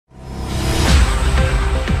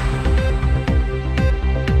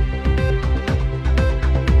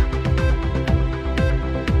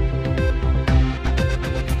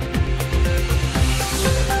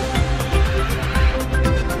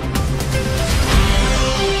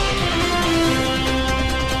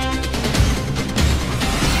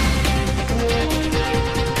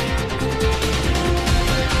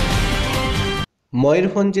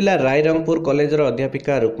मयूरभंज जिला रायरंगपुर कॉलेजर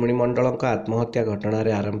अध्यापिका रुक्मिणी मंडल आत्महत्या घटना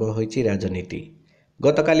रे आरंभ होईची राजनीति।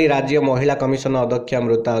 गतकाली राज्य महिला कमिशन अध्यक्षा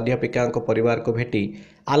मृता अध्यापिका परिवार को भेटी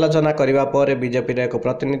आलोचना करिबा पर बीजेपी एक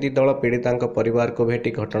प्रतिनिधि दल पीड़िता परिवार को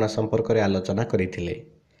भेटी घटना संपर्क में आलोचना करथिले।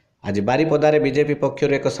 आज बारिपदारे बीजेपी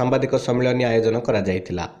पक्षर एक सांबादिक सम्मेलन आयोजन करा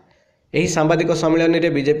जायतिला। एही सांबादिक सम्मेलन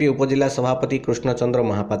में बीजेपी उपजिला सभापति कृष्णचंद्र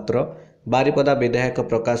महापात्र, बारिपदा विधायक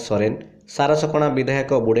प्रकाश सोरेन, सारसकणा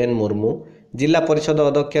विधायक बुडेन मुर्मू, जिला परिषद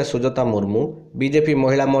अध्यक्षा सुजाता मुर्मू, बीजेपी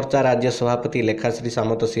महिला मोर्चा राज्य सभापति लेखाश्री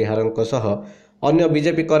सामंत सिंहारଙ୍କ सह अन्य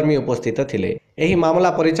बीजेपी कर्मी उपस्थित थिले। एही मामला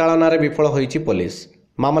परिचालन रे विफल होईची पुलिस।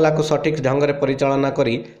 मामला को सठिक ढंग से परिचालना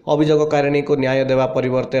करी अभियोगकारिणी को न्याय देवा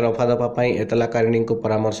परिवर्ते रफादफा पाई एतलाकारिणी को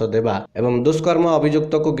परामर्श देवा एवं दुष्कर्म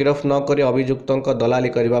अभियुक्त को गिरफ्त न करी अभियुक्तों दलाली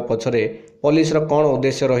करने पछरे पुलिस कौन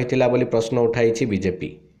उद्देश्य रही बोली प्रश्न उठाई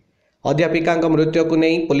बीजेपी। अध्यापिका मृत्यु को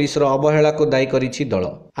नहीं पुलिस अवहेला को दायी करिछि दल।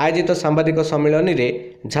 आयोजित सांबादिक सम्मेलन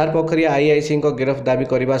में झारपोखरी आईआईसी गिरफ्त दाबी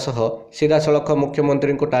करने सह सीधासलख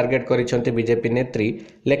मुख्यमंत्री को टार्गेट करिसेंति बीजेपी नेत्री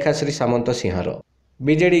लेखाश्री सामंत सिंहार।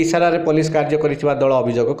 बीजेडी इशारा पुलिस कार्य करिथिबा दल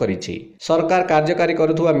अभियोग करिछि। सरकार कार्यकारी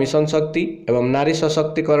करुथुवा मिशन शक्ति एवं नारी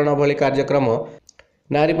सशक्तिकरण भली कार्यक्रम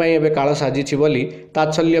नारी पई एबे काल साजिछि बोली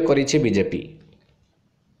तात्सल्य करिछि बीजेपी।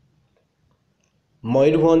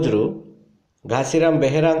 मयूरभंजरू घासीराम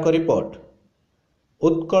बेहेरा रिपोर्ट,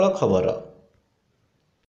 उत्कल खबर।